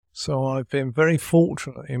So I've been very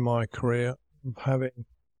fortunate in my career of having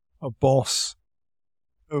a boss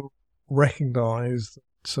who recognised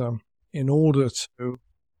that in order to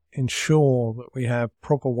ensure that we have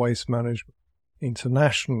proper waste management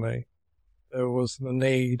internationally, there was the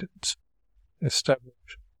need to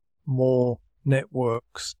establish more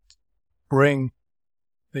networks, bring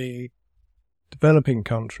the developing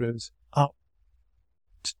countries up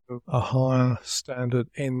to a higher standard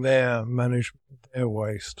in their management of their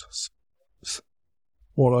waste. So that's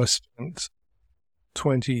what I spent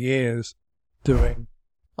 20 years doing.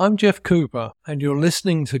 I'm Jeff Cooper, and you're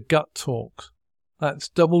listening to Gut Talks. That's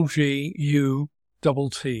GUTT.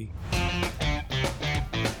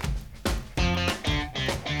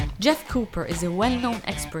 Jeff Cooper is a well-known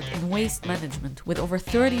expert in waste management with over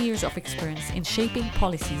 30 years of experience in shaping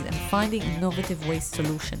policies and finding innovative waste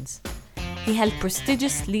solutions. He held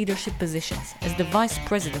prestigious leadership positions as the Vice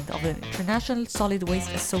President of the International Solid Waste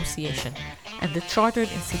Association and the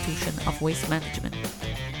Chartered Institution of Waste Management.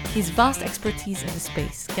 His vast expertise in the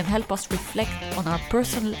space can help us reflect on our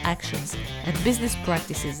personal actions and business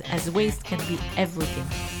practices, as waste can be everything,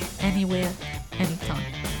 anywhere, anytime.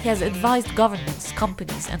 He has advised governments,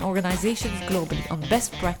 companies, and organizations globally on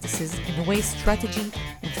best practices in waste strategy,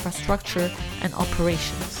 infrastructure, and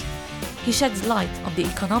operations. He sheds light on the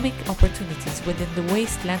economic opportunities within the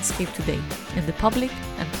waste landscape today in the public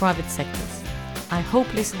and private sectors. I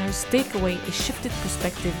hope listeners take away a shifted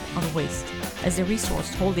perspective on waste as a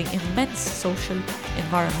resource holding immense social,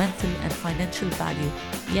 environmental, and financial value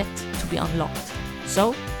yet to be unlocked.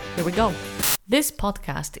 So, here we go. This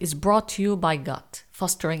podcast is brought to you by GUT,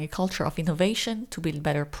 fostering a culture of innovation to build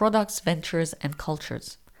better products, ventures, and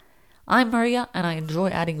cultures. I'm Maria, and I enjoy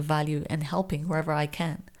adding value and helping wherever I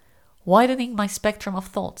can, widening my spectrum of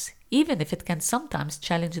thoughts, even if it can sometimes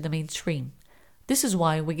challenge the mainstream. This is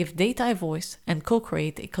why we give data a voice and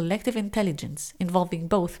co-create a collective intelligence involving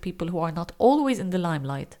both people who are not always in the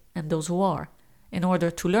limelight and those who are, in order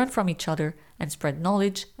to learn from each other and spread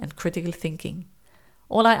knowledge and critical thinking.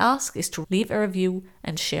 All I ask is to leave a review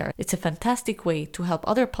and share. It's a fantastic way to help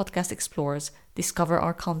other podcast explorers discover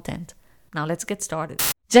our content. Now let's get started.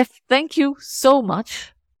 Jeff, thank you so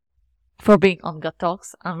much for being on Gut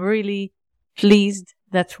Talks. I'm really pleased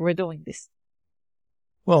that we're doing this.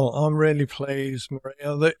 Well, I'm really pleased,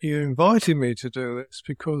 Maria, that you invited me to do this,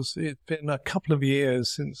 because it's been a couple of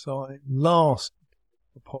years since I last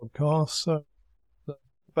did a podcast, so it's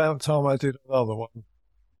about time I did another one.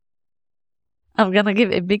 I'm going to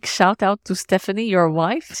give a big shout out to Stephanie, your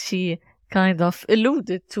wife. She kind of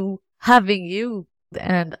alluded to having you,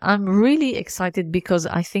 and I'm really excited because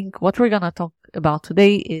I think what we're going to talk about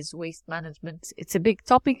today is waste management. It's a big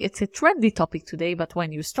topic. It's a trendy topic today, but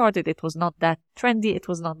when you started, it was not that trendy. It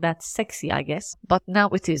was not that sexy, I guess. But now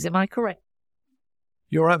it is. Am I correct?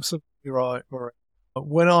 You're absolutely right, Maria.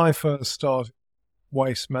 When I first started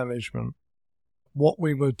waste management, what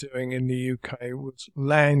we were doing in the UK was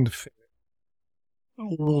landfilling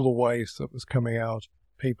all the waste that was coming out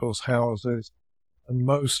of people's houses, and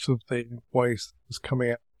most of the waste was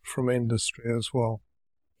coming out from industry as well.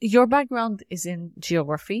 Your background is in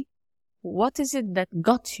geography. What is it that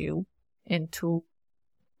got you into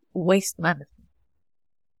waste management?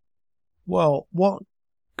 Well, what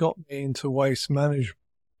got me into waste management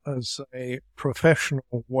as a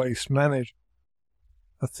professional waste manager,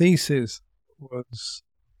 a thesis was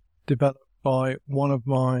developed by one of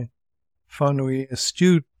my final year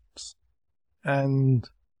students, and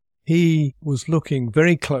he was looking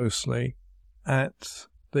very closely at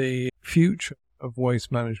the future of waste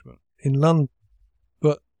management in London.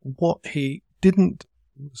 But what he didn't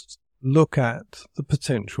do was look at the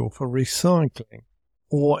potential for recycling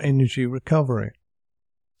or energy recovery.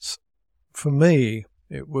 So for me,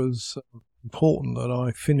 it was important that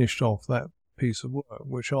I finished off that piece of work,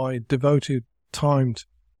 which I devoted time to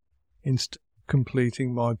instead of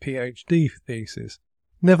completing my PhD thesis.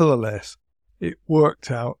 Nevertheless, it worked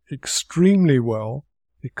out extremely well,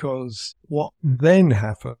 because what then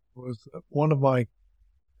happened was that one of my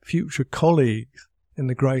future colleagues in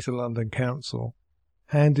the Greater London Council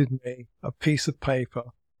handed me a piece of paper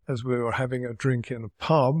as we were having a drink in a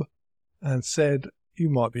pub and said, "You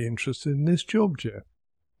might be interested in this job, Jeff."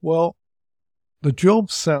 Well, the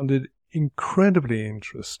job sounded incredibly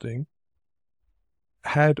interesting,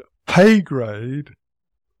 had pay grade,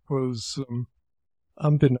 was,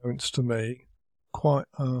 unbeknownst to me, quite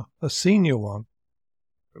a senior one.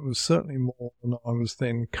 It was certainly more than I was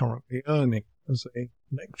then currently earning as a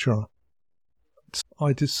lecturer. But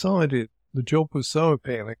I decided the job was so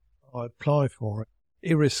appealing, I'd apply for it,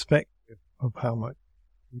 irrespective of how much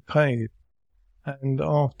we paid. And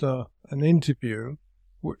after an interview,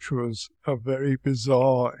 which was a very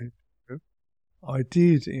bizarre interview. I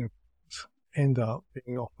did end up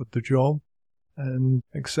being offered the job and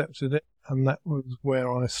accepted it, and that was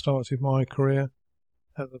where I started my career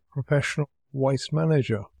as a professional waste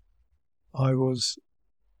manager. I was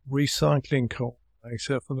recycling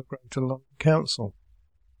coordinator for the Greater London Council.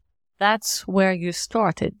 That's where you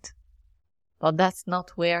started, but that's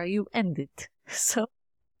not where you ended. So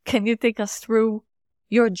can you take us through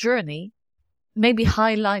your journey, maybe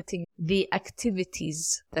highlighting the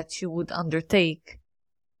activities that you would undertake,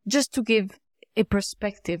 just to give a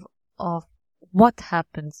perspective of what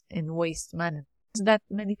happens in waste management that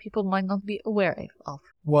many people might not be aware of?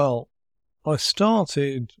 Well, I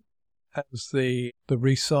started as the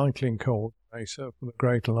recycling coordinator for the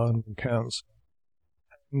Greater London Council,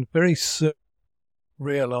 and very soon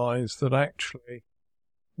realised that actually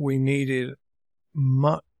we needed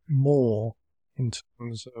much more in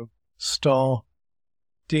terms of staff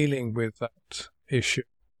dealing with that issue.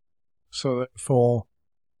 So therefore,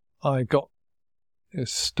 I got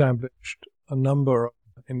established a number of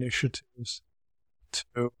initiatives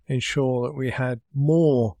to ensure that we had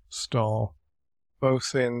more staff,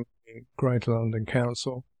 both in the Greater London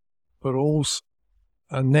Council, but also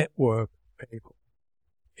a network of people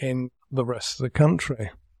in the rest of the country.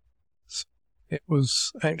 So it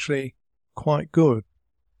was actually quite good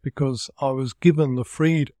because I was given the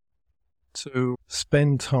freedom to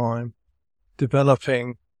spend time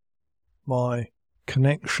developing my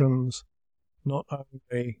connections, not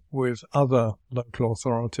only with other local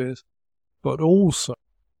authorities, but also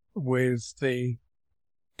with the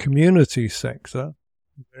community sector,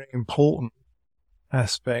 very important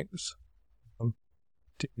aspects of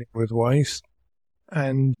dealing with waste,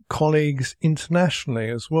 and colleagues internationally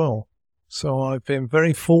as well. So I've been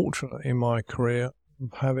very fortunate in my career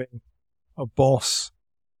of having a boss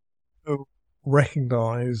who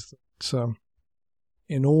recognised that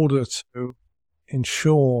in order to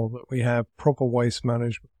ensure that we have proper waste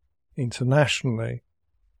management internationally,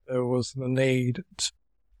 there was the need to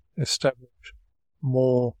establish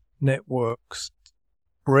more networks,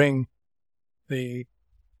 bring the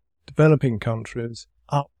developing countries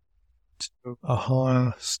up to a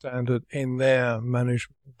higher standard in their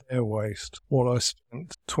management of their waste. What I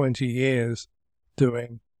spent 20 years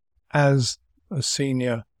doing as a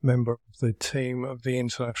senior member of the team of the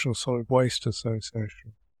International Solid Waste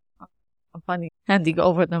Association. I'm funny handing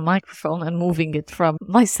over the microphone and moving it from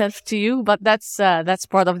myself to you, but that's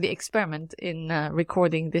part of the experiment in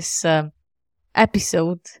recording this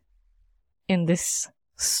episode in this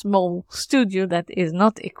small studio that is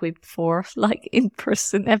not equipped for like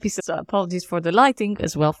in-person episodes. So apologies for the lighting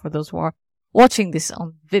as well for those who are watching this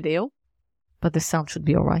on video, but the sound should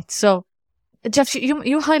be all right. So Jeff,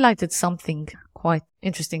 you highlighted something quite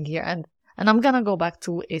interesting here, and I'm gonna go back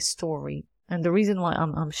to a story. And the reason why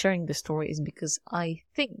I'm sharing this story is because I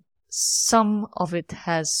think some of it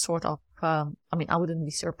has sort of, I wouldn't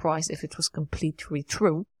be surprised if it was completely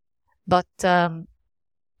true, but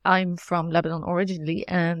I'm from Lebanon originally,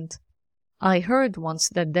 and I heard once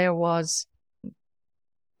that there was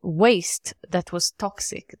waste that was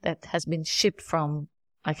toxic that has been shipped from,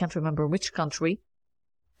 I can't remember which country,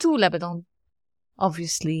 to Lebanon,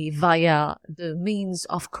 obviously via the means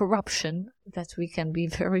of corruption that we can be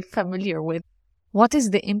very familiar with. What is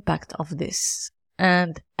the impact of this?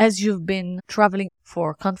 And as you've been traveling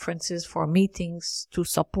for conferences, for meetings to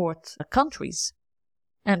support countries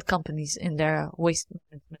and companies in their waste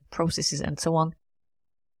management processes and so on,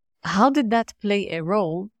 how did that play a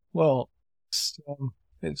role? Well, it's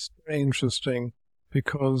very interesting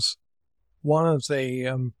because one of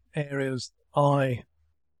the areas I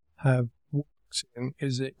have worked in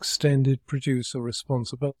is extended producer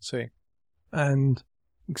responsibility. And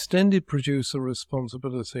extended producer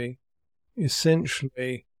responsibility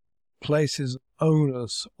essentially places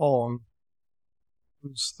onus on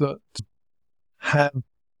those that have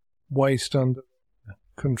waste under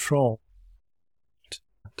control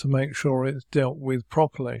to make sure it's dealt with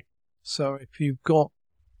properly. So if you've got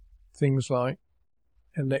things like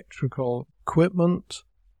electrical equipment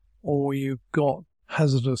or you've got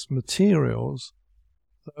hazardous materials,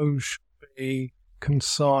 those should be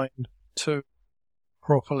consigned to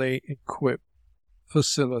properly equipped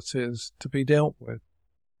facilities to be dealt with.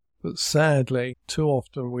 But sadly, too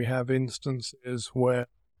often we have instances where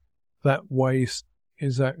that waste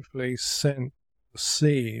is actually sent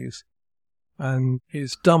overseas and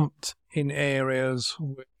is dumped in areas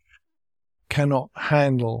which cannot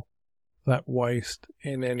handle that waste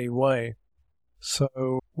in any way.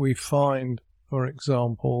 So we find, for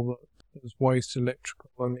example, that there's waste electrical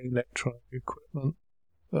and electronic equipment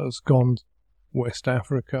that has gone West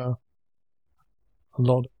Africa. A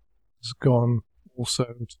lot has gone also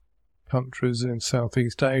to countries in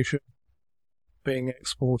Southeast Asia, being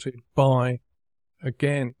exported by,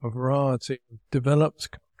 again, a variety of developed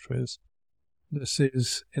countries. This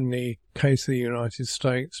is in the case of the United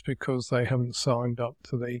States because they haven't signed up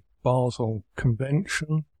to the Basel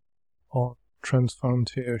Convention on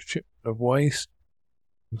transfrontier shipment of waste.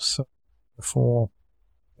 So, therefore,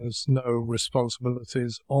 there's no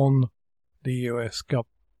responsibilities on the US government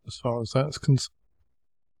as far as that's concerned.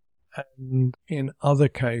 And in other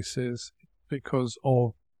cases, because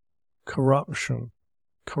of corruption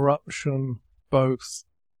both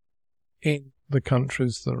in the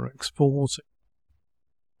countries that are exporting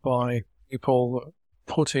by people that are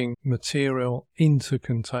putting material into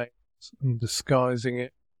containers and disguising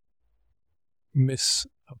it,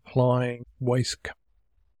 misapplying waste,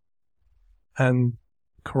 and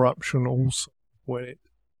corruption also when it's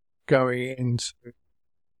going into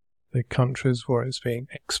the countries where it's being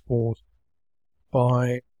exported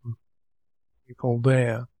by people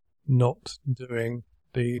there not doing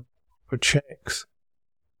the checks.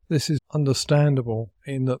 This is understandable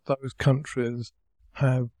in that those countries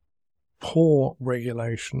have poor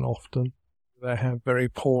regulation often. They have very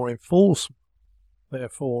poor enforcement.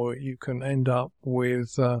 Therefore, you can end up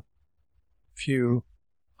with a few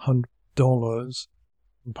 $100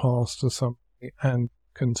 passed to somebody and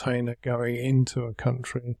container going into a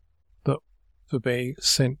country that to be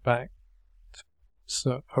sent back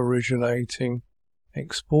to originating,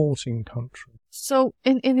 exporting country. So,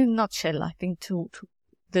 in a nutshell, I think to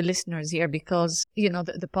the listeners here, because,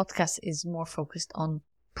 the podcast is more focused on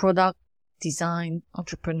product, design,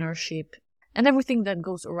 entrepreneurship, and everything that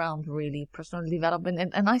goes around, really, personal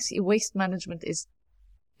development. And I see waste management is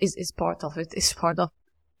part of it. It's part of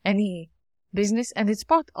any business, and it's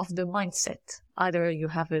part of the mindset. Either you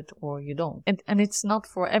have it or you don't. And it's not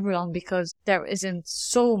for everyone because there isn't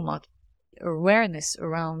so much awareness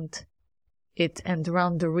around it and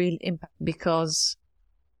around the real impact, because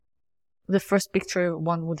the first picture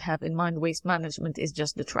one would have in mind, waste management, is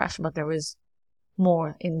just the trash, but there is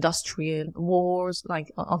more industrial wars.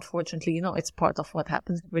 Like, unfortunately, it's part of what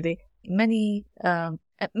happens every day. Many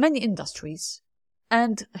industries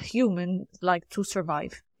and humans like to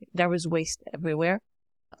survive. There is waste everywhere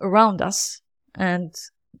around us, and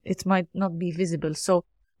it might not be visible. So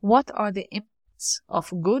what are the impacts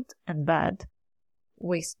of good and bad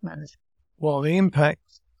waste management? Well, the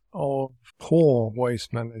impacts of poor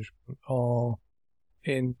waste management are,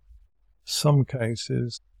 in some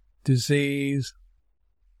cases, disease,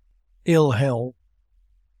 ill health.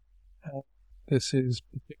 This is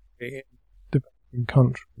particularly in developing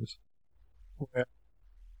countries where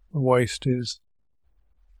waste is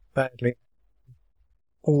badly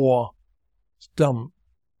or dumped,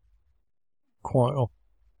 quite often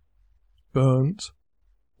burnt,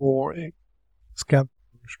 or it's scavenged,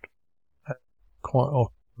 and quite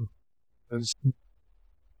often there's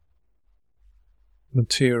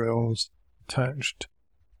materials attached to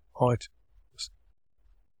items.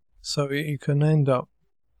 So you can end up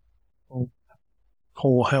with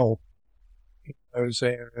poor health in those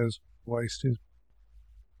areas where waste is.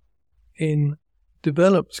 In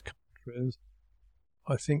developed countries,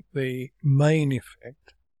 I think the main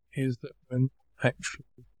effect is that we're actually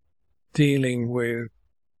dealing with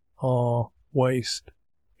our waste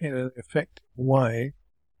in an effective way,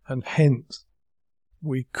 and hence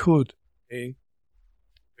we could be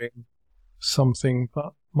doing something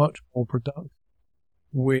but much more productive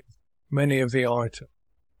with many of the items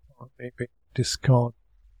that may be discarded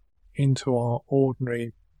into our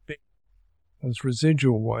ordinary bin as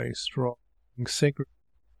residual waste, rather than segregated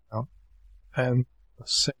out and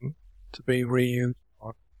sent to be reused.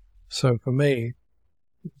 So for me,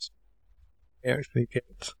 we actually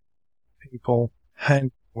get people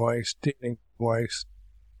handling waste, dealing with waste,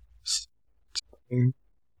 it's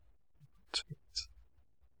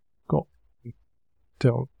got to be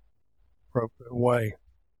dealt in an appropriate way.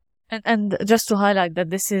 And just to highlight that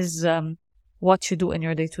this is what you do in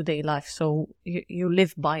your day-to-day life. So you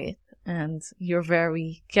live by it, and you're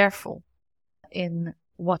very careful in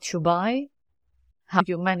what you buy, how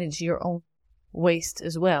you manage your own waste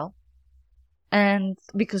as well. And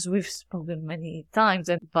because we've spoken many times,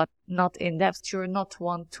 but not in depth, you're not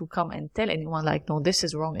one to come and tell anyone like, no, this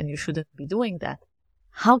is wrong and you shouldn't be doing that.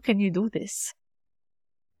 How can you do this?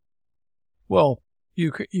 Well,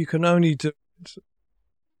 you can only do it,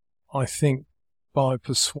 I think, by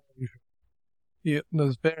persuasion.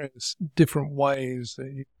 There's various different ways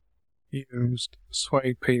that you use to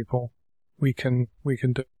persuade people. We can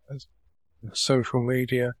do it as social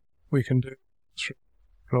media. We can do it through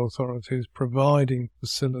local authorities providing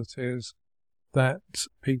facilities that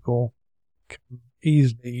people can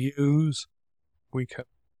easily use. We can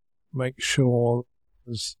make sure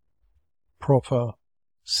there's proper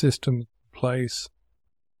systems in place.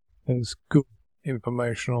 There's good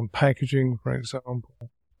information on packaging, for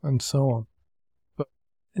example, and so on. But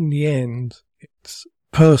in the end, it's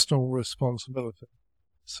personal responsibility.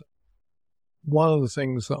 So one of the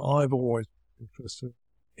things that I've always been interested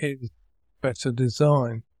in is better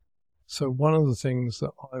design. So one of the things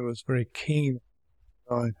that I was very keen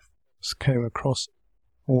on, I first came across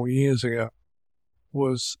 4 years ago,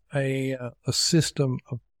 was a system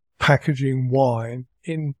of packaging wine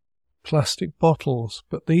in plastic bottles.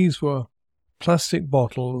 But these were plastic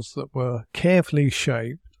bottles that were carefully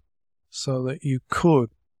shaped so that you could,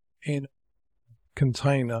 in a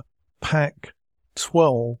container, pack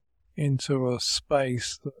 12 into a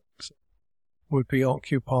space that would be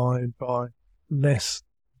occupied by less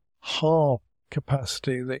half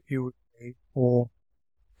capacity that you would need for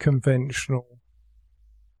conventional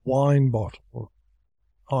wine bottles,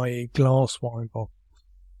 i.e. glass wine bottles.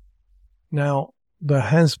 Now, there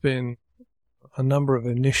has been a number of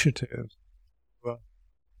initiatives to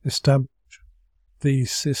establish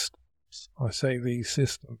these systems. I say these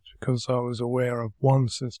systems because I was aware of one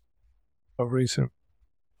system, a recent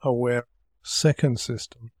aware of a second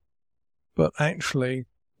system. But actually,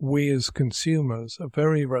 we as consumers are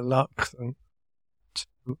very reluctant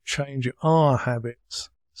to change our habits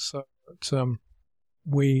so that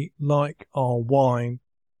we like our wine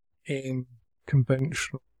in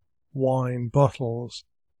conventional wine bottles.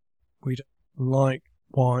 We don't like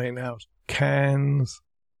wine out of cans,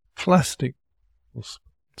 plastic bottles.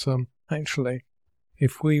 But, actually,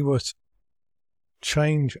 if we were to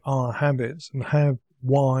change our habits and have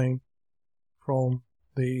wine from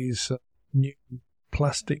these new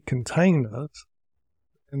plastic containers,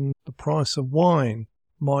 then the price of wine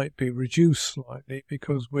might be reduced slightly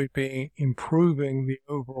because we'd be improving the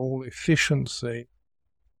overall efficiency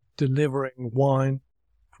delivering wine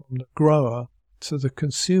from the grower to the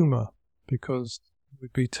consumer, because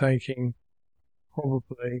we'd be taking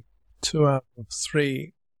probably 2 out of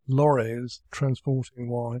 3 lorries transporting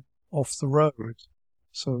wine off the road.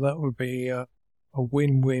 So that would be a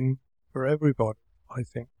win-win for everybody, I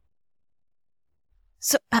think.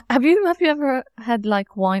 So have you ever had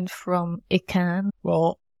like wine from a can?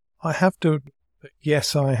 Well, I have to admit that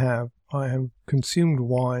yes, I have. I have consumed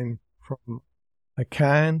wine from a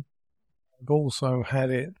can. I've also had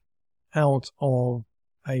it out of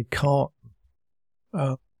a carton.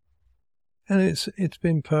 And it's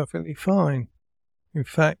been perfectly fine. In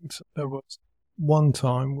fact, there was one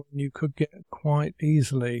time when you could get quite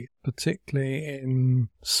easily, particularly in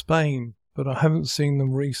Spain, but I haven't seen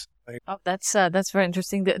them recently. Oh, that's very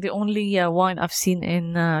interesting. The only wine I've seen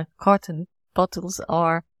in carton bottles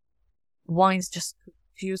are wines just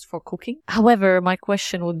used for cooking. However, my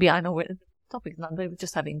question would be, I know the topic is not, but we're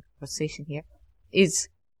just having a conversation here, is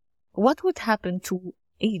what would happen to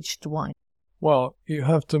aged wine? Well, you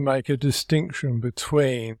have to make a distinction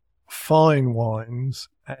between fine wines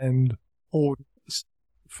and ordinaries.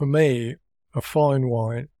 For me, a fine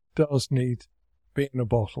wine does need to be in a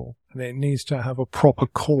bottle, and it needs to have a proper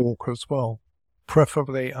cork as well,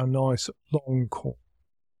 preferably a nice long cork.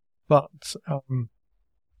 But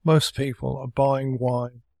most people are buying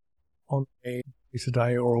wine on a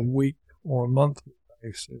day-to-day or a week or a monthly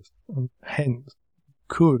basis, and hence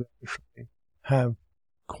could actually have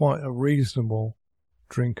quite a reasonable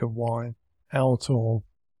drink of wine out of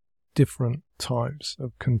different types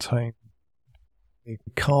of containers.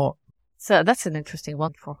 So that's an interesting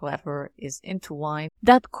one for whoever is into wine.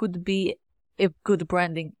 That could be a good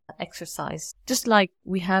branding exercise. Just like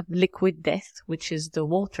we have liquid death, which is the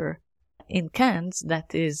water in cans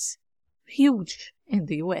that is huge in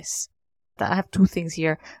the US. I have 2 things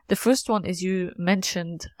here. The first one is you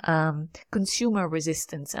mentioned consumer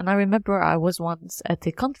resistance. And I remember I was once at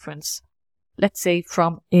a conference, let's say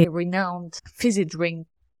from a renowned fizzy drink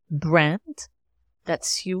brand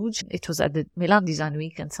that's huge. It was at the Milan Design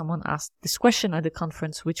Week, and someone asked this question at the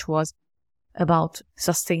conference, which was about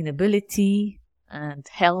sustainability and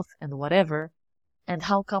health and whatever. And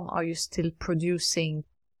how come are you still producing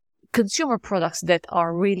consumer products that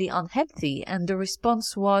are really unhealthy? And the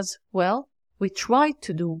response was, well, we tried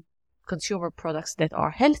to do consumer products that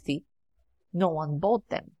are healthy. No one bought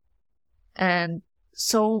them. And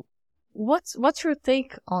so what's your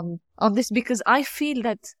take on this? Because I feel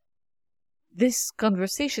that this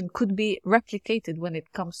conversation could be replicated when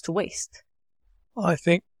it comes to waste. I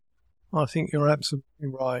think you're absolutely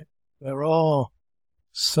right. There are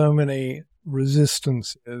so many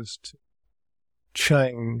resistances to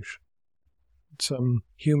change. Some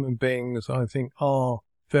human beings, I think, are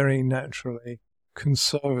very naturally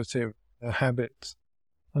conservative in their habits,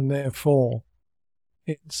 and therefore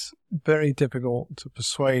it's very difficult to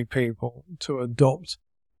persuade people to adopt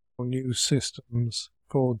new systems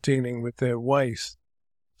for dealing with their waste.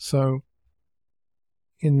 So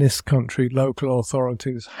in this country, local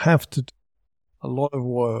authorities have to do a lot of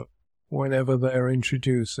work whenever they're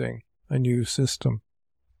introducing a new system.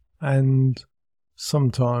 And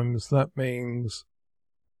sometimes that means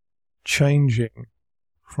changing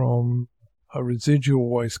from a residual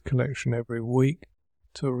waste collection every week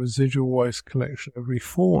to a residual waste collection every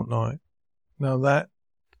fortnight. Now that,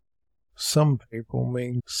 some people,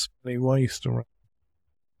 means smelly waste around.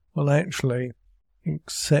 Well, actually,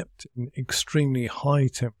 except in extremely high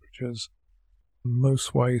temperatures,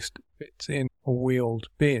 most waste fits in a wheeled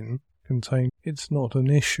bin contained. It's not an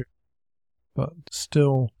issue. But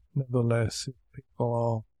still, nevertheless, if people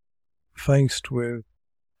are faced with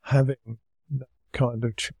having that kind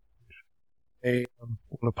of change, they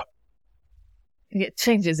will pay. Yeah,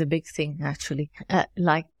 change is a big thing, actually,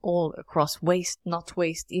 like all across waste, not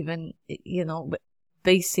waste, even,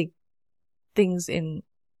 basic things in,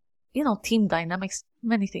 team dynamics,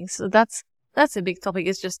 many things. So that's a big topic.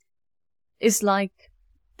 It's like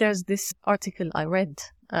there's this article I read.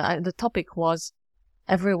 The topic was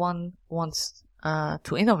everyone wants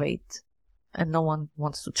to innovate and no one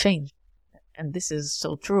wants to change. And this is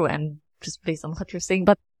so true, and just based on what you're saying.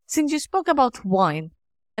 But since you spoke about wine,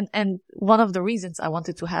 and one of the reasons I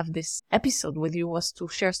wanted to have this episode with you was to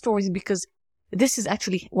share stories, because this is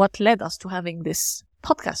actually what led us to having this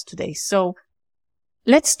podcast today. So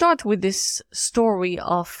let's start with this story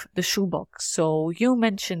of the shoebox. So you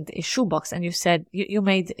mentioned a shoebox, and you said, you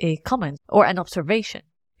made a comment or an observation.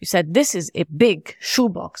 You said, this is a big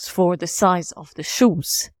shoebox for the size of the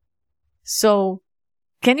shoes. So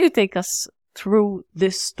can you take us through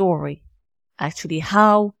this story? Actually,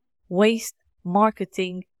 how waste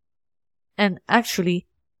marketing and actually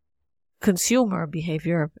consumer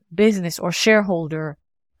behavior, business or shareholder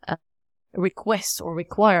requests or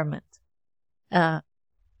requirement,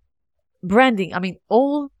 branding,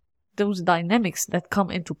 all those dynamics that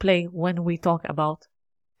come into play when we talk about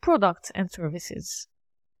products and services.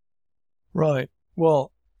 Right.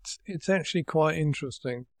 Well, it's actually quite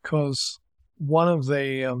interesting, because one of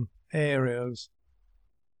the areas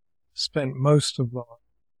spent most of my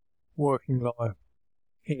working life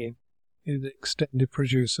in is extended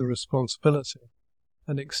producer responsibility.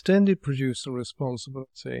 And extended producer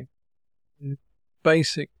responsibility is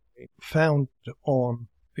basically founded on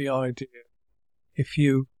the idea, if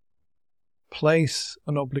you place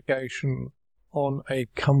an obligation on a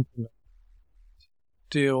company to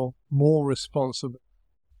deal more responsibly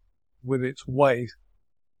with its waste,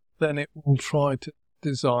 then it will try to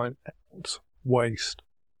design out waste.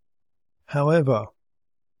 However,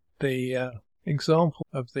 the example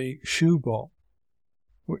of the shoebox,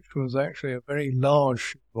 which was actually a very large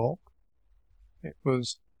shoebox, it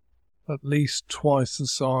was at least twice the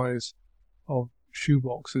size of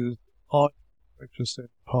shoeboxes I purchased in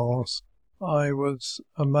the past. I was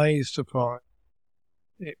amazed to find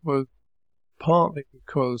it was partly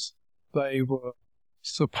because they were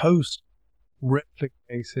supposed to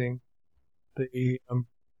replicating the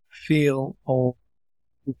feel of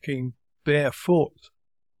walking barefoot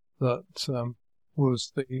that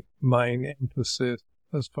was the main emphasis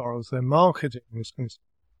as far as their marketing was concerned.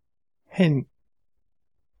 Hence,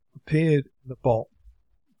 appeared in the box,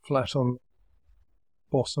 flat on the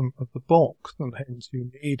bottom of the box, and hence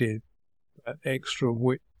you needed that extra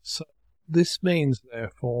width. So this means,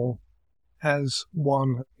 therefore, as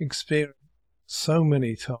one experienced so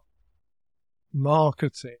many times,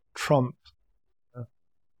 marketing trumped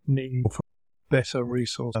need for better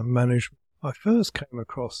resource management. I first came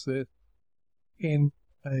across this in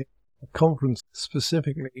a conference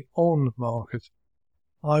specifically on marketing.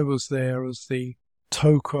 I was there as the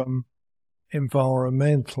token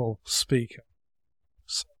environmental speaker.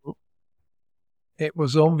 So it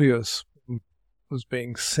was obvious, was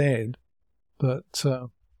being said, that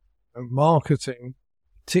marketing,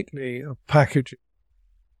 particularly of packaging,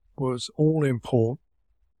 was all important.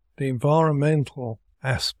 The environmental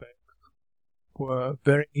aspects were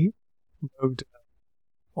very low down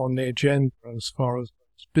on the agenda as far as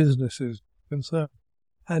businesses are concerned.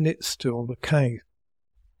 And it's still the case.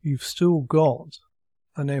 You've still got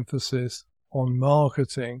an emphasis on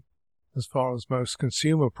marketing as far as most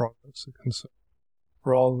consumer products are concerned,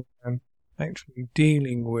 rather than actually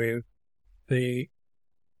dealing with the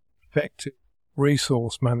effective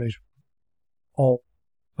resource management of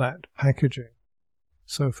that packaging.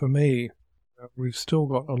 So for me, we've still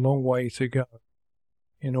got a long way to go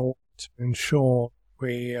in order to ensure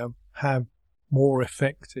we have more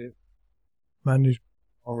effective management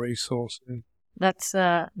of our resources. That's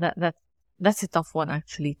a tough one,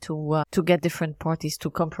 actually, to get different parties to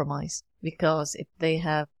compromise, because if they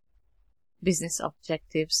have business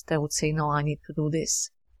objectives, they would say, no, I need to do this.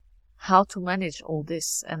 How to manage all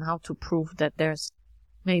this and how to prove that there's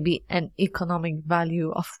maybe an economic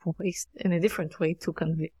value of waste in a different way to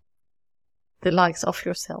convince the likes of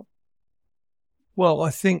yourself? Well, I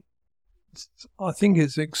think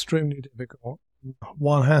it's extremely difficult.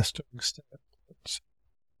 One has to accept that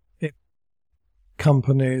if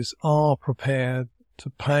companies are prepared to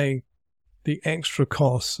pay the extra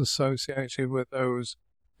costs associated with those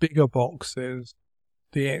bigger boxes,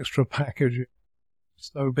 the extra packaging,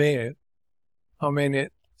 so be it. I mean,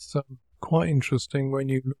 it's quite interesting when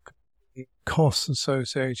you look at the costs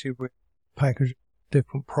associated with packaging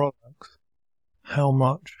different products, how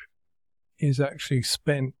much is actually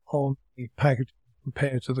spent on the packaging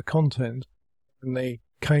compared to the content. In the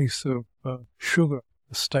case of sugar,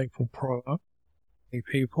 a staple product,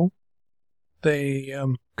 people,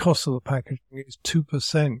 the cost of the packaging is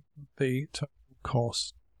 2% of the total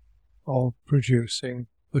cost of producing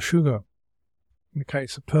the sugar. In the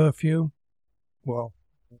case of perfume, well,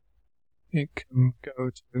 it can go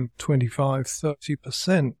to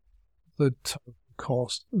 25-30% of the total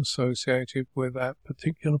cost associated with that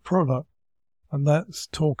particular product. And that's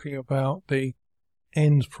talking about the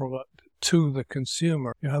end product to the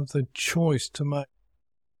consumer. You have the choice to make.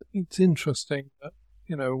 It's interesting that,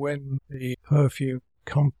 when the perfume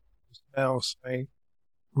companies now say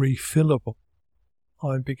refillable,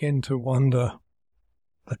 I begin to wonder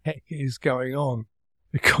what the heck is going on,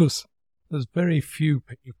 because there's very few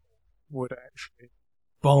people would actually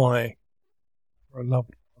buy for a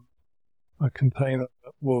loved one a container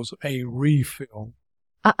that was a refill.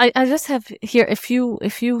 I just have here a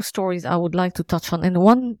few stories I would like to touch on, and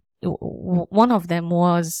one of them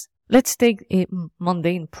was, let's take a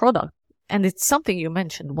mundane product, and it's something you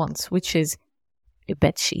mentioned once, which is a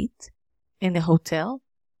bed sheet in a hotel,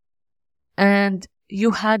 and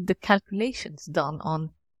you had the calculations done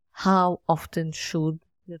on how often should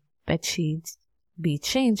the bed sheets be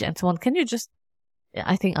changed and so on. Can you just,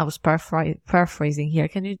 I think I was paraphrasing here,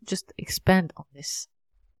 can you just expand on this?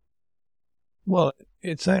 Well,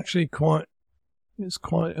 it's actually quite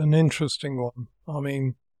an interesting one. I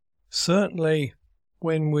mean, certainly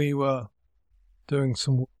when we were doing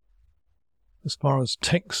some work as far as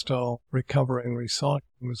textile recovery and recycling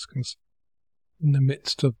was concerned, in the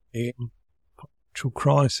midst of the financial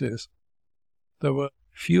crisis, there were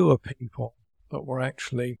fewer people that were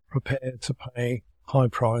actually prepared to pay high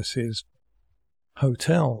prices for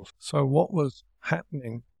hotels. So what was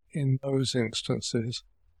happening in those instances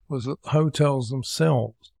was that hotels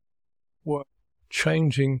themselves were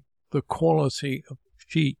changing the quality of the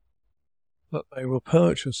sheet that they were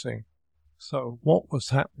purchasing. So what was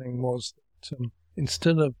happening was that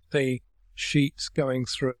instead of the sheets going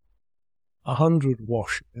through 100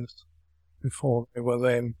 washes before they were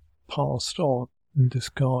then passed on and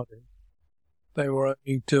discarded, they were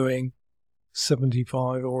only doing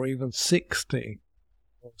 75 or even 60 in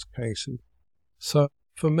those cases. So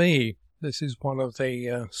for me, this is one of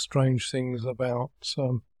the strange things about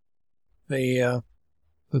the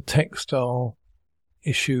textile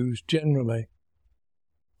issues generally.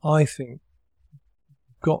 I think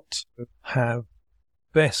you've got to have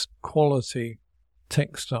best quality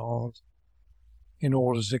textiles in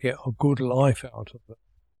order to get a good life out of them.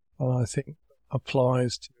 And I think that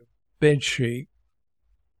applies to bed sheet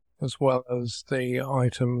as well as the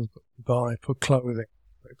items that you buy for clothing,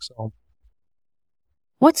 for example.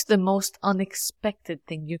 What's the most unexpected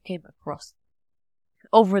thing you came across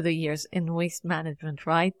over the years in waste management,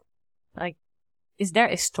 right? Like, is there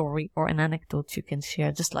a story or an anecdote you can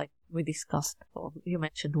share, just like we discussed? You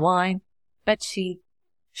mentioned wine, bedsheet,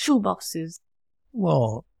 shoeboxes.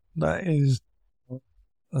 Well, that is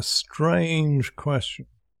a strange question.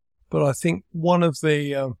 But I think one of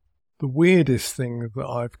the weirdest things that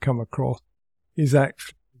I've come across is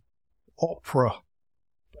actually opera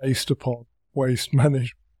based upon waste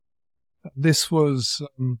management. This was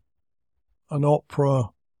an opera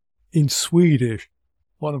in Swedish.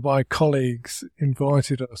 One of my colleagues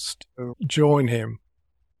invited us to join him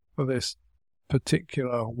for this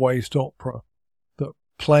particular waste opera that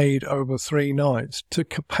played over 3 nights to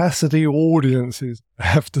capacity audiences, I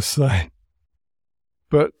have to say.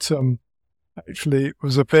 But actually it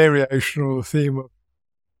was a variation of the theme of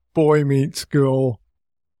boy meets girl,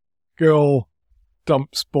 girl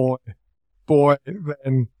dumps boy, boy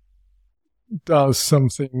then does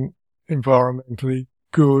something environmentally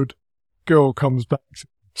good girl comes back to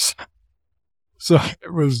him. So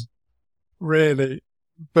it was really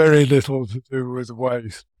very little to do with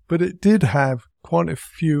waste, but it did have quite a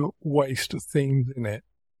few waste themes in it.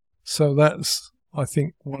 So that's, I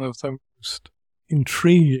think, one of the most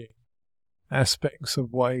intriguing aspects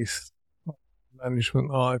of waste management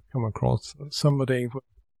that I've come across. Somebody would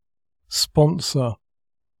sponsor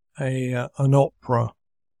an opera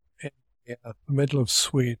in the middle of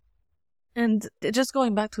Sweden. And just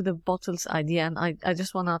going back to the bottles idea, and I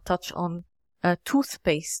just want to touch on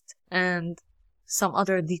toothpaste and some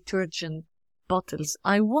other detergent bottles.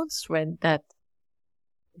 I once read that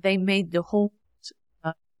they made the holes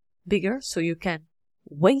bigger so you can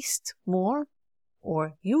waste more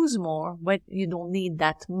or use more, but you don't need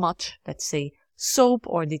that much, let's say, soap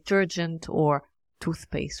or detergent or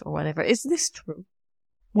toothpaste or whatever. Is this true?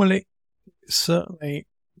 Well, it certainly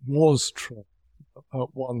was true at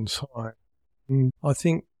one time. And I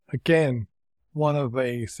think, again, one of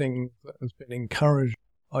the things that has been encouraged,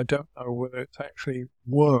 I don't know whether it's actually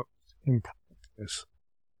worked in practice,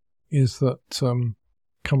 is that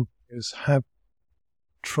companies have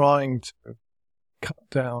trying to cut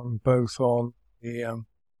down both on the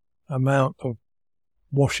amount of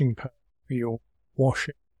washing powder for your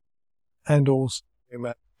washing and also the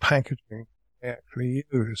amount of packaging they actually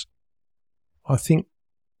use. I think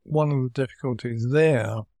one of the difficulties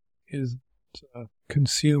there is that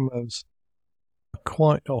consumers are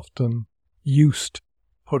quite often used to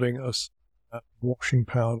putting washing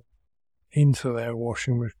powder into their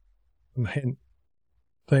washing machine, and hence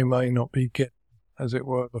they may not be getting, as it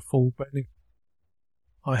were, the full benefit.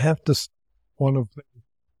 I have to say, one of the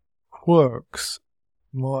quirks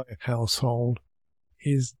in my household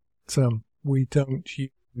is that we don't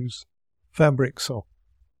use fabric softener.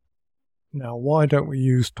 Now, why don't we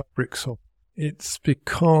use fabric softener? It's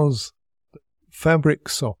because fabric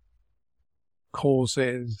softener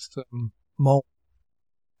causes mold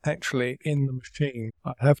actually in the machine.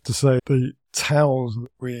 I have to say the towels that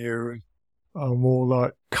we use are more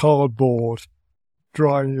like cardboard,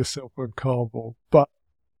 drying yourself on cardboard. But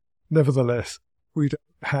nevertheless, we don't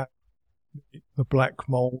have the black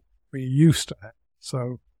mold we used to have.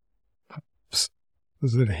 So perhaps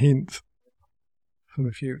there's a hint for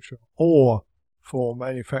the future, or for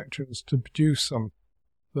manufacturers to produce something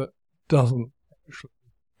that doesn't actually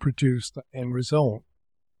produce the end result.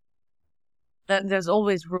 There's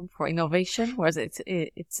always room for innovation, whether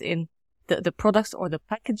it's in the products or the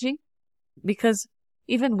packaging, because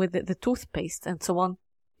even with the toothpaste and so on,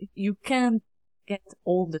 you can't get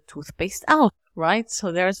all the toothpaste out, right?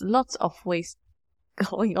 So there's lots of waste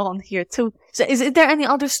going on here too. So is there any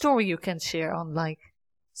other story you can share on, like,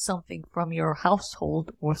 something from your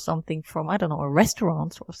household or something from, I don't know, a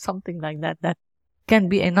restaurant or something like that, that can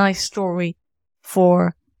be a nice story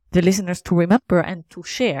for the listeners to remember and to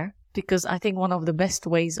share? Because I think one of the best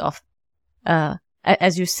ways of,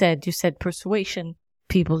 as you said persuasion,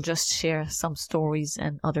 people just share some stories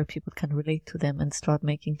and other people can relate to them and start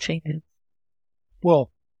making changes.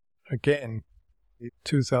 Well, again, the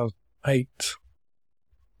 2008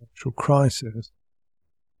 financial crisis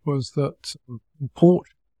was that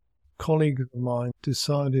important colleagues of mine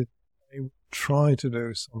decided they would try to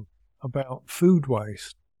do something about food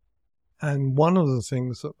waste. And one of the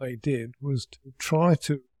things that they did was to try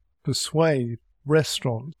to persuade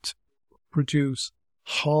restaurants to produce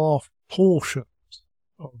half portions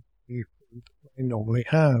of the food that they normally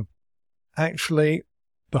have. Actually,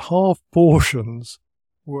 the half portions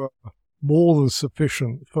were more than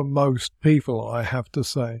sufficient for most people, I have to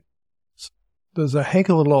say. So there's a heck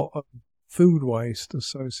of a lot of food waste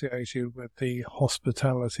associated with the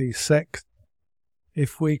hospitality sector.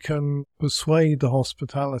 If we can persuade the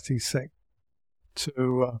hospitality sector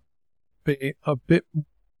to be a bit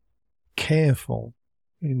careful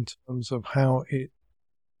in terms of how it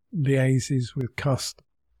liaises with customers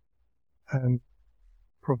and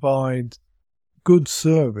provide good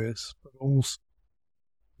service, but also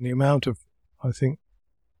the amount of, I think,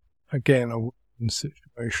 again, a win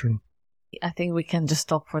situation. I think we can just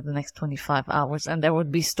talk for the next 25 hours and there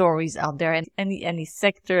would be stories out there in any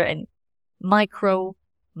sector, and micro,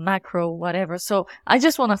 macro, whatever. So I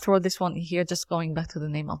just want to throw this one here, just going back to the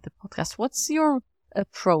name of the podcast. What's your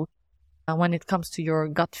approach when it comes to your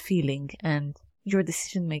gut feeling and your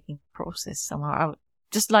decision-making process somehow?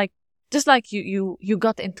 Just like you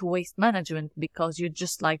got into waste management because you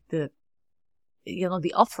just liked the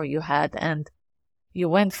offer you had and you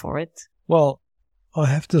went for it. Well, I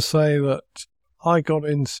have to say that I got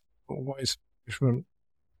into waste management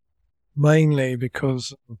mainly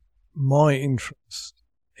because of my interest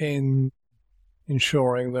in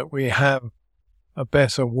ensuring that we have a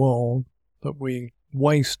better world, that we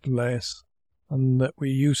waste less, and that we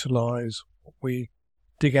utilize what we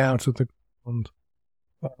dig out of the ground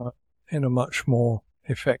in a much more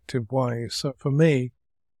effective way. So for me,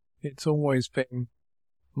 it's always been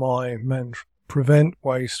my mantra: prevent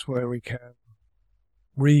waste where we can,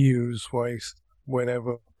 reuse waste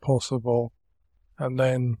whenever possible, and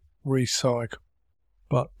then recycle.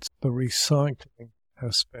 But the recycling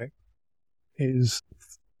aspect is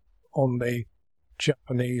on the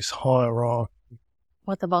Japanese hierarchy.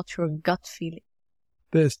 What about your gut feeling?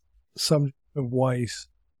 This subject of waste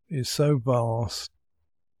is so vast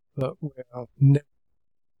that we are never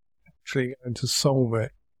actually going to solve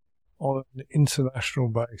it on an international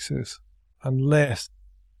basis unless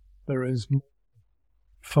there is more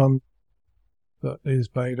fund that is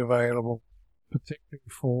made available, particularly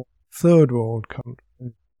for third world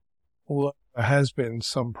countries. Although there has been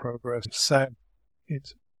some progress, sadly,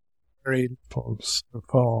 it's very little so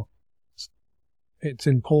far. It's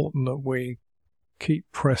important that we keep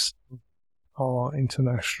pressing our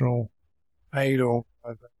international aid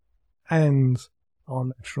organizations and our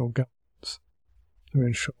national governments to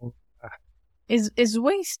ensure that. Is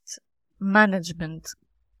waste management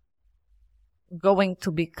going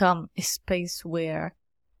to become a space where,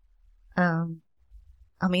 I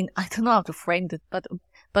don't know how to frame it,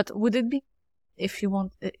 but would it be, if you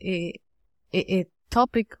want, a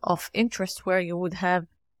topic of interest where you would have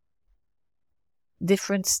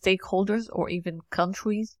different stakeholders or even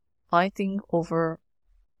countries fighting over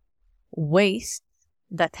waste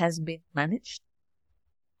that has been managed?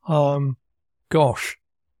 Gosh,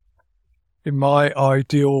 in my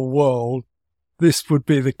ideal world, this would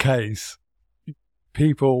be the case.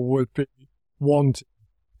 People would be wanting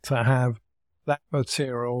to have that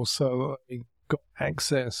material so that they got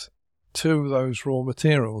access to those raw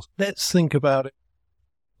materials. Let's think about it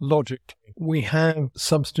logically. We have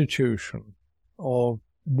substitution of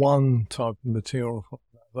one type of material for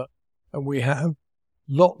another, and we have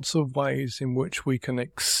lots of ways in which we can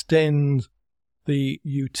extend the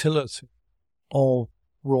utility of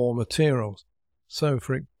raw materials. So,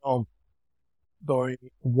 for example, the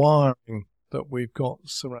wiring that we've got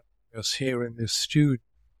surrounding us here in this studio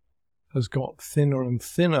has got thinner and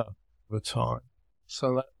thinner over time.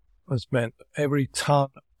 So that has meant that every ton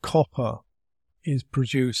of copper is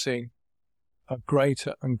producing a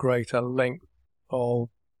greater and greater length of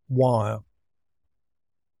wire.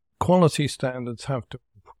 Quality standards have to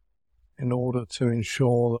improve in order to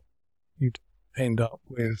ensure that you end up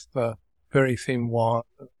with very thin wire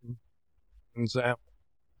that comes out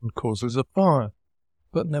and causes a fire.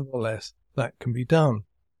 But nevertheless, that can be done.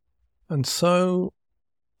 And so,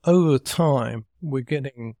 over time, we're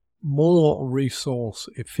getting more resource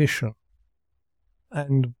efficient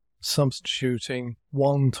and substituting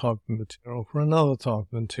one type of material for another type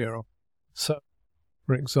of material. So,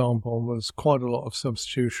 for example, there's quite a lot of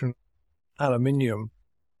substitution aluminium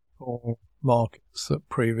for markets that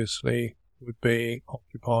previously would be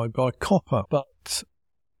occupied by copper. But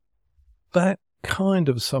that kind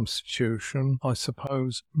of substitution, I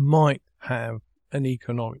suppose, might have an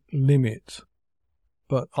economic limit.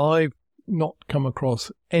 But I've not come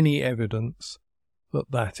across any evidence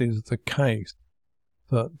that that is the case,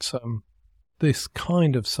 that this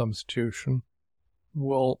kind of substitution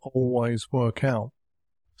will always work out.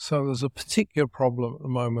 So there's a particular problem at the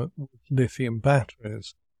moment with lithium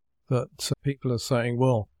batteries that people are saying,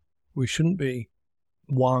 well, we shouldn't be,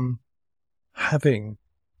 one, having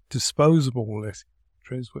disposable lithium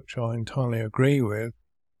batteries, which I entirely agree with,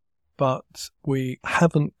 but we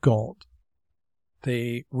haven't got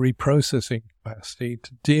the reprocessing capacity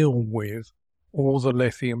to deal with all the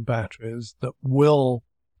lithium batteries that will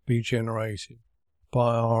be generated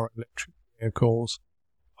by our electric vehicles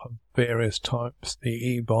of various types, the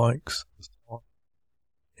e-bikes, and so on,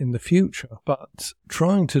 in the future. But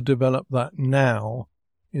trying to develop that now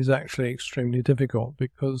is actually extremely difficult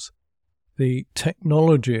because the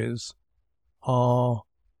technologies are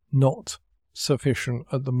not sufficient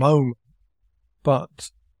at the moment,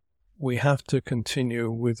 but we have to continue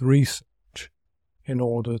with research in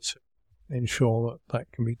order to ensure that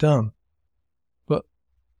that can be done. But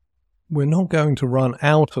we're not going to run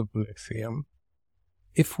out of lithium.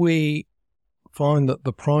 If we find that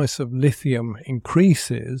the price of lithium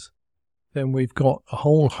increases, then we've got a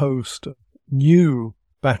whole host of new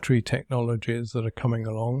battery technologies that are coming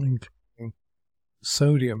along, including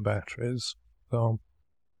sodium batteries, or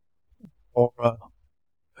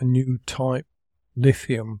a new type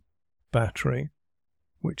lithium battery,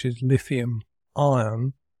 which is lithium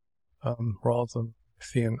ion rather than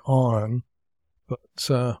lithium iron. But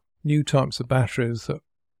new types of batteries that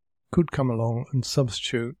could come along and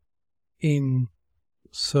substitute in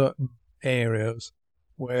certain areas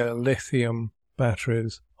where lithium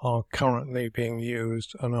batteries are currently being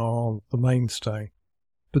used and are the mainstay,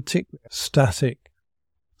 particularly static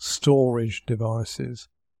storage devices,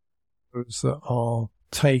 those that are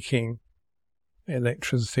taking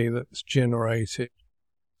electricity that's generated,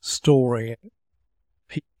 storing it,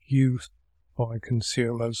 peak use by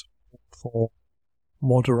consumers for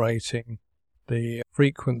moderating the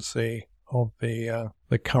frequency of the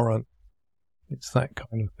current. It's that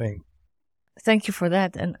kind of thing. Thank you for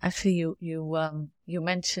that. And actually, you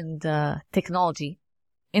mentioned technology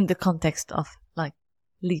in the context of like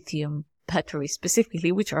lithium batteries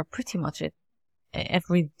specifically, which are pretty much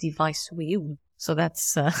every device we use. So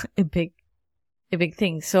that's a big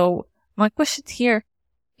thing. So my question here,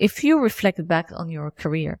 if you reflect back on your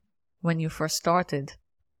career when you first started,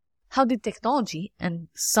 how did technology and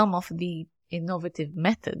some of the innovative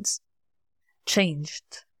methods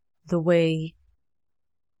changed the way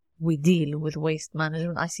we deal with waste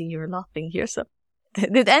management? I see you're laughing here. So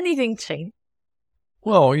did anything change?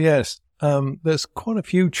 Well, yes. There's quite a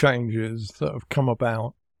few changes that have come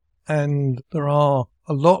about, and there are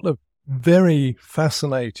a lot of very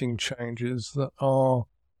fascinating changes that are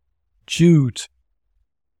due to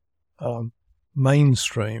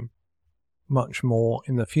mainstream much more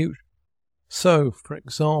in the future. So, for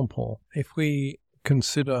example, if we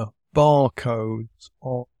consider barcodes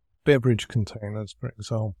on beverage containers, for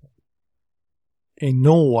example, in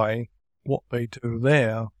Norway, what they do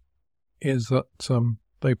there is that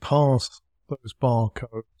they pass those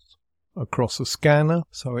barcodes across a scanner,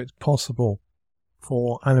 so it's possible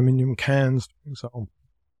for aluminium cans, for example,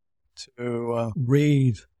 to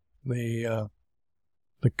read the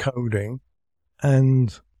coding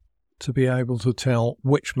and to be able to tell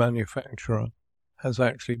which manufacturer has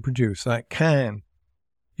actually produced that can.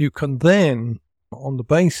 You can then, on the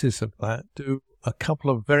basis of that, do a couple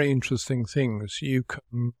of very interesting things. You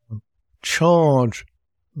can charge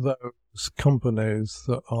those companies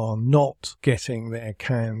that are not getting their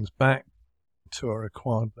cans back to a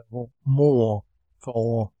required level more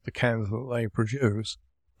for the cans that they produce.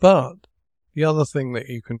 But the other thing that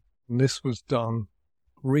you can, and this was done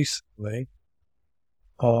recently,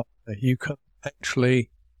 you can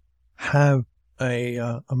actually have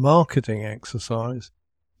a marketing exercise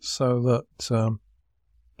so that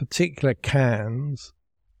particular cans,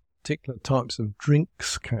 particular types of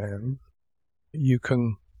drinks cans, you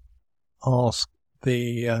can ask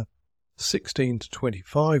the 16 to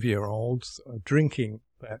 25-year-olds drinking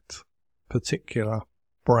that particular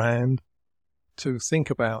brand to think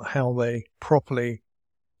about how they properly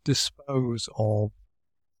dispose of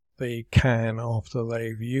the can after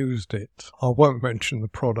they've used it. I won't mention the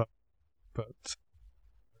product, but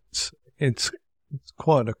it's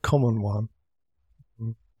quite a common one.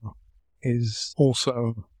 Is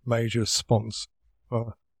also a major sponsor for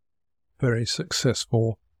a very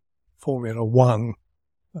successful Formula One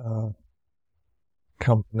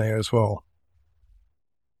company as well.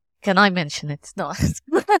 Can I mention it? No.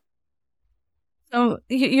 So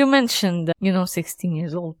you mentioned, 16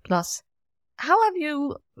 years old plus. How have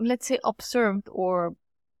you, let's say, observed or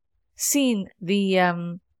seen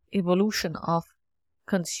the evolution of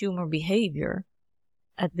consumer behavior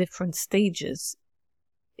at different stages?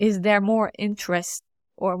 Is there more interest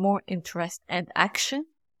and action,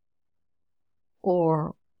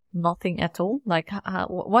 or nothing at all? Like,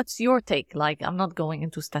 what's your take? Like, I'm not going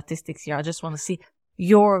into statistics here. I just want to see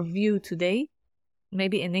your view today,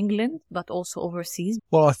 maybe in England, but also overseas.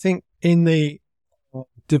 Well, I think in the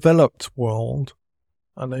developed world,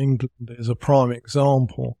 and England is a prime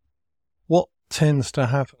example, what tends to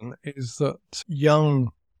happen is that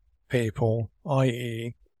young people,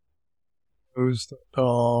 i.e. those that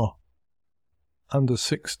are under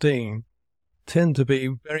 16, tend to be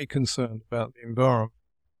very concerned about the environment,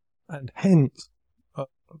 and hence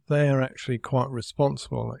they're actually quite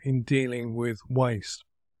responsible in dealing with waste.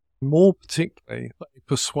 More particularly, they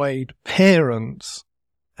persuade parents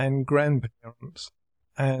and grandparents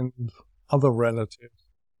and other relatives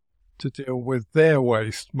to deal with their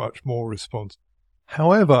waste much more responsibly.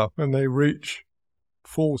 However, when they reach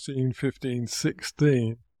 14, 15,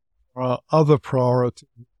 16, there are other priorities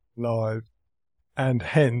in life, and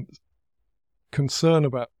hence concern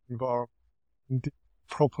about the environment and dealing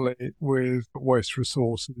properly with waste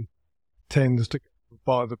resources tends to go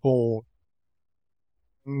by the board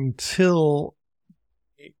until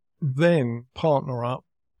they then partner up,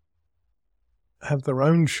 have their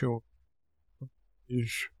own children,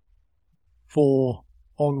 age 4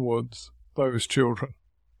 onwards, those children,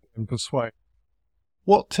 and persuade.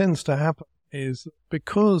 what tends to happen is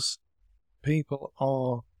because people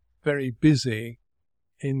are very busy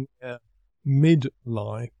in their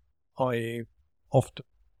midlife, i.e. often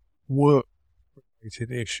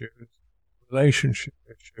work-related issues, relationship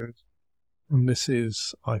issues, and this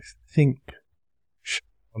is, I think,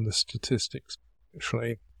 on the statistics,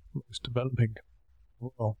 actually, most developing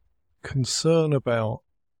well, concern about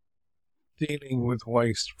dealing with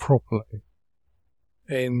waste properly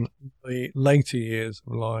in the later years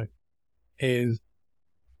of life is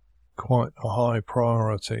quite a high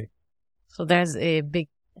priority. So there's a big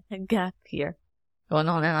gap here going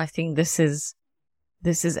on, and I think this is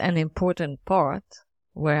an important part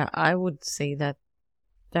where I would say that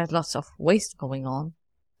there's lots of waste going on,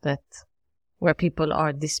 that where people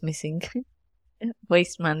are dismissing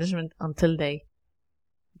waste management until they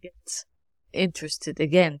get interested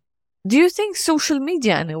again. Do you think social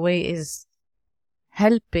media in a way is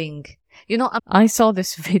helping? You know, I saw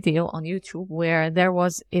this video on YouTube where there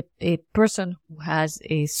was a person who has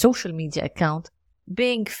a social media account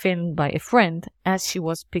being filmed by a friend as she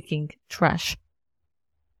was picking trash,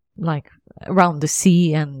 like around the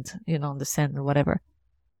sea and, you know, the sand or whatever.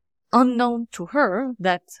 Unknown to her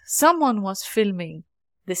that someone was filming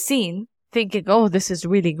the scene thinking, oh, this is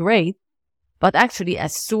really great. But actually,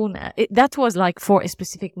 as soon as that was like for a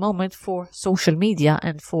specific moment for social media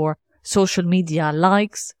and for social media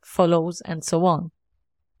likes, follows, and so on.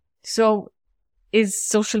 So is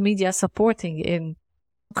social media supporting in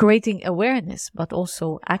creating awareness, but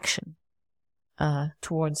also action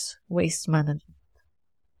towards waste management?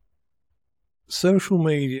 Social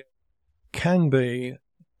media can be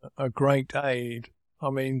a great aid. I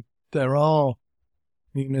mean, there are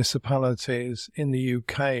municipalities in the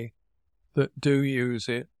UK that do use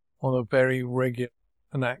it on a very regular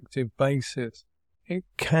and active basis. It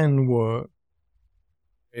can work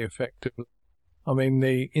effectively. I mean,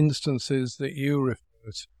 the instances that you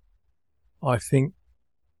refer to, I think,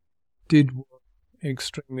 did work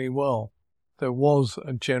extremely well. There was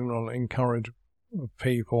a general encouragement of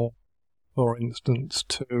people, for instance,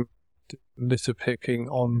 to do litter picking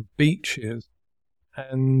on beaches,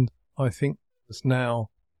 and I think there's now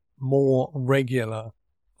more regular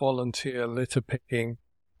volunteer litter picking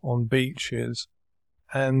on beaches,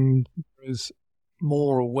 and there is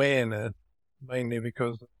more awareness, mainly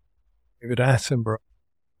because of David Attenborough,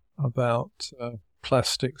 about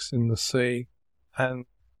plastics in the sea and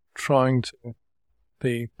trying to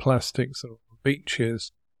the plastics on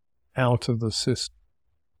beaches out of the system.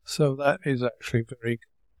 So that is actually very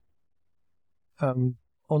good.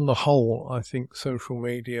 On the whole, I think social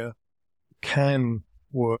media can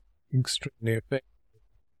work extremely effectively,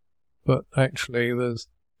 but actually there's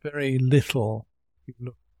very little, if you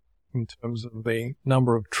look in terms of the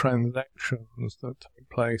number of transactions that take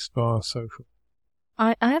place via social.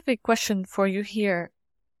 I have a question for you here.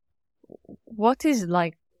 What is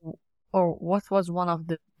like, or what was one of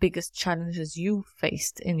the biggest challenges you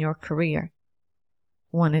faced in your career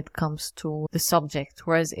when it comes to the subject,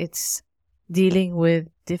 whereas it's dealing with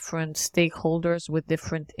different stakeholders with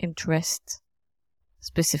different interests,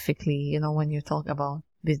 specifically, you know, when you talk about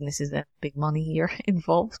businesses and big money here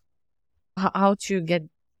involved? How to get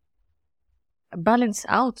balance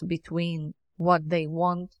out between what they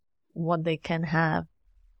want, what they can have,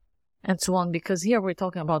 and so on, because here we're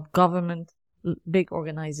talking about government, big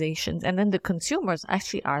organizations, and then the consumers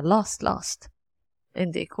actually are lost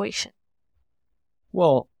in the equation.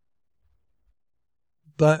 Well,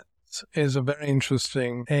 that is a very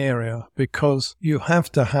interesting area, because you have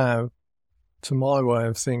to have, to my way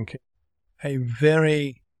of thinking, a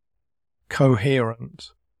very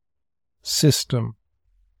coherent system.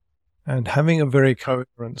 And having a very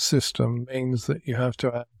coherent system means that you have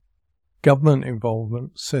to have government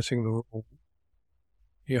involvement setting the rules.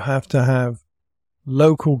 You have to have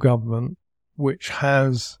local government which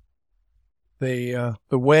has the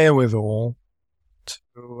wherewithal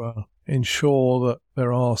to ensure that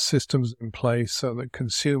there are systems in place so that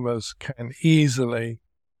consumers can easily,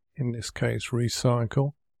 in this case,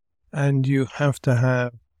 recycle. And you have to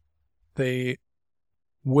have the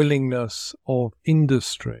willingness of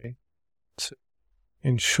industry to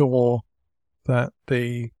ensure that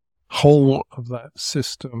the whole of that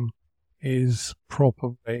system is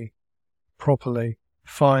properly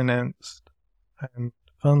financed and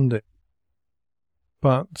funded.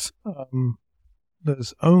 But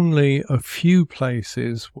there's only a few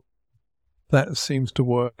places that seems to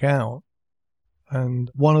work out, and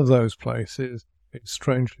one of those places is,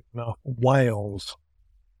 strangely enough, Wales.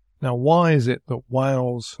 Now, why is it that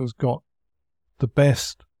Wales has got the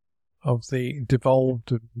best of the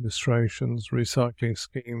devolved administration's recycling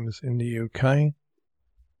schemes in the UK?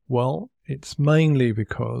 Well, it's mainly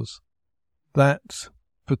because that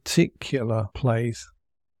particular place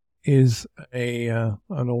is an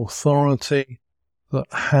authority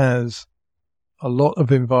that has a lot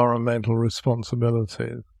of environmental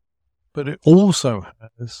responsibilities, but it also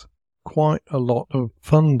has quite a lot of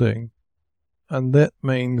funding, and that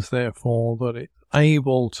means, therefore, that it's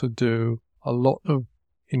able to do a lot of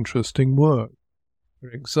interesting work. For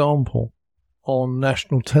example, on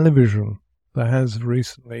national television, there has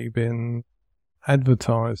recently been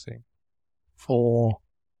advertising for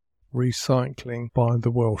recycling by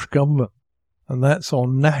the Welsh Government, and that's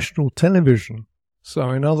on national television. So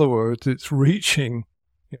in other words, it's reaching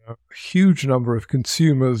a huge number of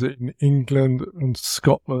consumers in England and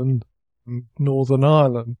Scotland and Northern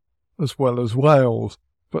Ireland, as well as Wales.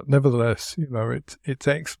 But nevertheless, it's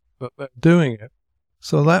excellent that they're doing it.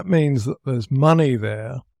 So that means that there's money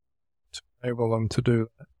there to enable them to do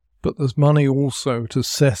that. But there's money also to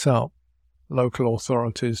set up local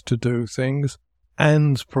authorities to do things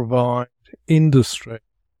and provide industry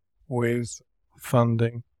with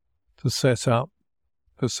funding to set up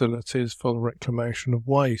facilities for the reclamation of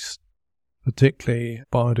waste, particularly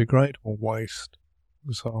biodegradable waste,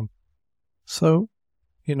 for example. So,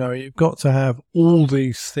 you've got to have all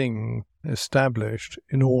these things established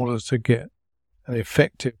in order to get an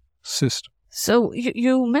effective system. So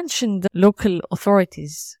you mentioned the local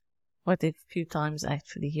authorities quite a few times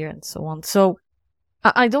actually here and so on. So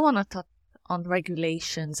I don't want to touch on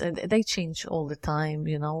regulations, and they change all the time,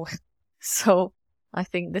 So I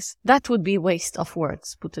think that would be a waste of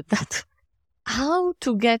words, put it that way. How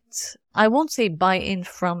to get, I won't say buy-in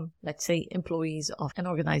from, let's say, employees of an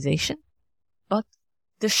organization, but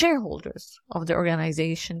the shareholders of the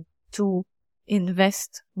organization to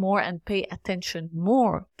invest more and pay attention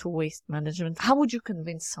more to waste management. How would you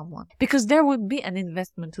convince someone? Because there would be an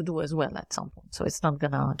investment to do as well at some point. So it's not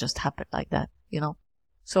going to just happen like that,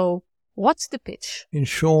 So what's the pitch?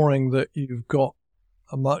 Ensuring that you've got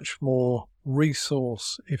a much more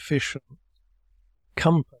resource efficient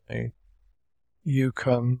company, you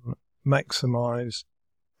can maximize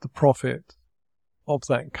the profit of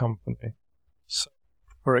that company. So,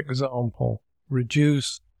 for example,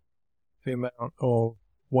 reduce the amount of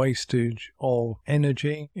wastage of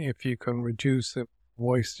energy. If you can reduce the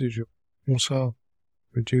wastage of water,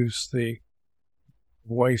 reduce the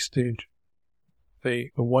wastage,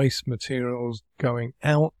 the waste materials going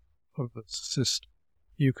out of the system,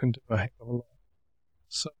 you can do a heck of a lot.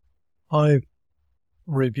 So I've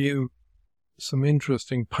reviewed some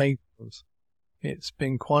interesting papers. It's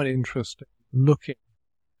been quite interesting looking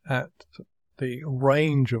at the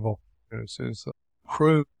range of opportunities that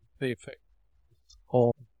prove the effect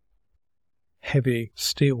of heavy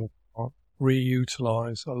steel plant,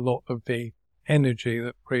 reutilize a lot of the energy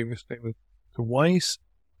that previously was to waste.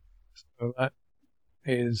 So that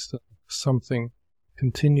is something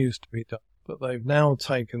continues to be done. But they've now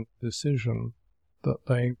taken the decision that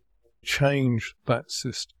they change that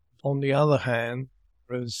system. On the other hand,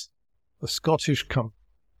 there is a Scottish company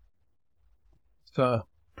that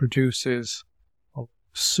produces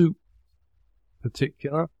soup in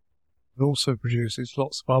particular. It also produces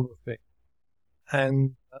lots of other things.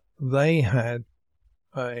 And they had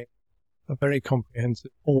a very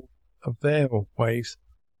comprehensive audit of their waste.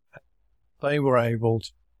 They were able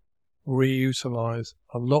to reutilize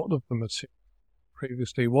a lot of the material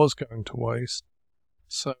previously was going to waste.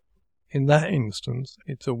 So in that instance,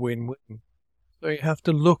 it's a win-win. So you have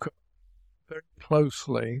to look very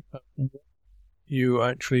closely at what you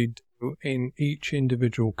actually do in each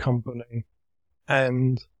individual company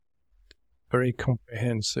and very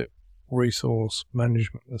comprehensive resource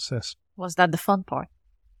management assessment. Was that the fun part?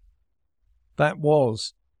 That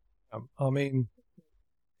was.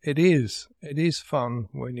 It is fun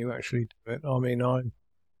when you actually do it. I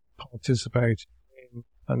participated in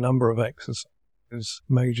a number of exercises,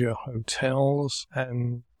 major hotels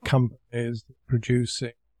and companies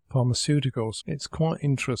producing pharmaceuticals. It's quite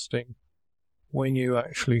interesting when you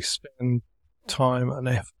actually spend time and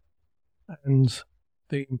effort. And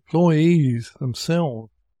the employees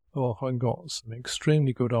themselves have often got some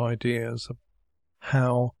extremely good ideas of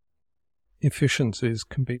how efficiencies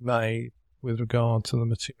can be made with regard to the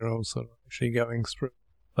materials that are actually going through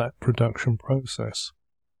that production process.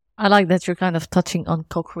 I like that you're kind of touching on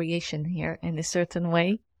co-creation here in a certain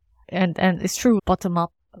way. And it's true,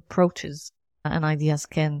 bottom-up approaches and ideas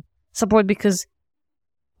can support, because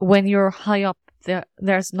when you're high up,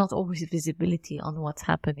 there's not always visibility on what's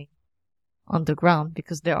happening on the ground,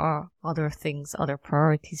 because there are other things, other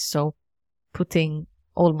priorities. So putting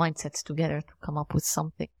all mindsets together to come up with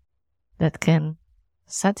something that can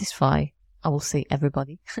satisfy I will say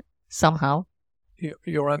everybody, somehow.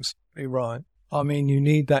 You're absolutely right. I mean, you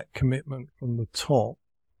need that commitment from the top,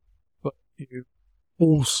 but you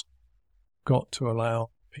also got to allow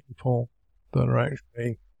people that are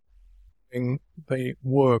actually doing the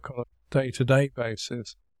work on a day-to-day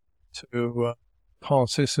basis to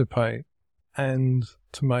participate and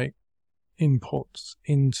to make inputs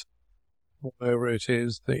into whatever it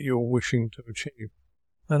is that you're wishing to achieve.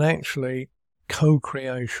 And actually,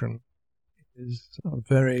 co-creation is a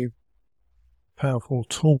very powerful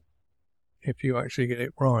tool if you actually get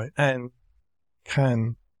it right, and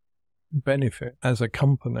can benefit as a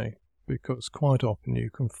company, because quite often you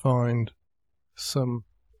can find some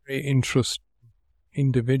very interesting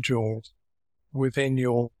individuals within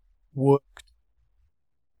your work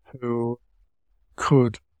who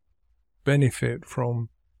could benefit from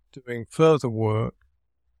doing further work,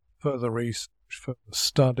 further research, further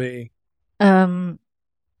study.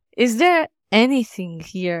 Is there anything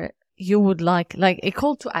here you would like a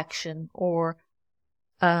call to action or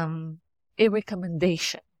a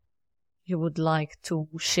recommendation you would like to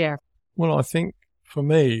share? Well, I think for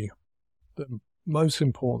me, the most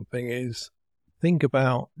important thing is think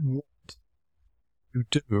about what you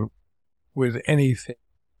do with anything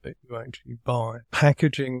that you actually buy.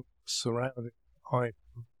 Packaging surrounding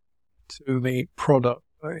item to the product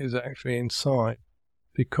that is actually inside,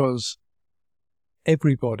 because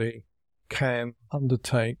everybody can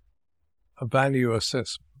undertake a value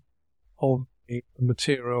assessment of the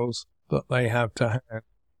materials that they have to hand.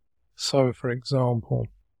 So, for example,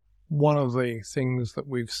 one of the things that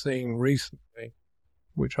we've seen recently,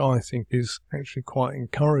 which I think is actually quite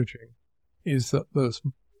encouraging, is that there's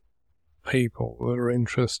people that are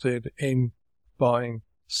interested in buying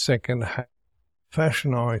second-hand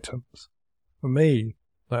fashion items. For me,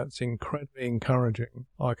 that's incredibly encouraging.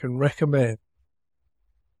 I can recommend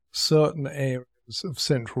certain areas of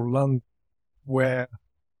central London where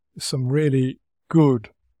some really good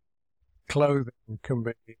clothing can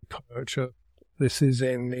be purchased. This is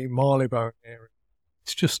in the Marylebone area.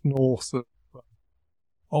 It's just north of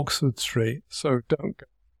Oxford Street, so don't go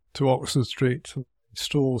to Oxford Street to the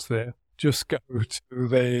stores there. Just go to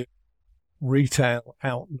the retail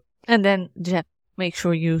outlet. And then, Jeff, make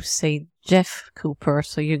sure you say Jeff Cooper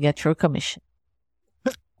so you get your commission.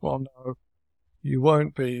 Well, no, you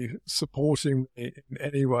won't be supporting me in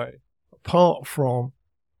any way, apart from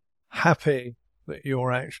happy that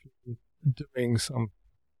you're actually doing some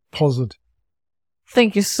positive.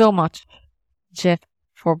 Thank you so much, Jeff,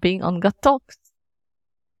 for being on Gut Talks.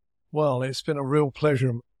 Well, it's been a real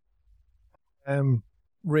pleasure. I'm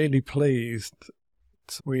really pleased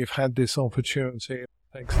we've had this opportunity.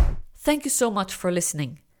 Thanks. Thank you so much for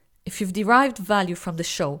listening. If you've derived value from the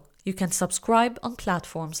show, you can subscribe on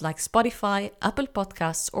platforms like Spotify, Apple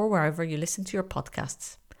Podcasts, or wherever you listen to your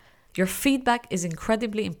podcasts. Your feedback is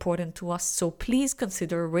incredibly important to us, so please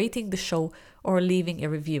consider rating the show or leaving a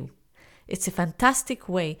review. It's a fantastic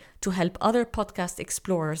way to help other podcast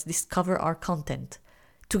explorers discover our content.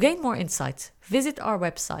 To gain more insights, visit our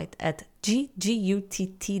website at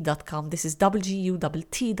ggutt.com. This is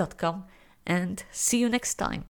wgutt.com, and see you next time.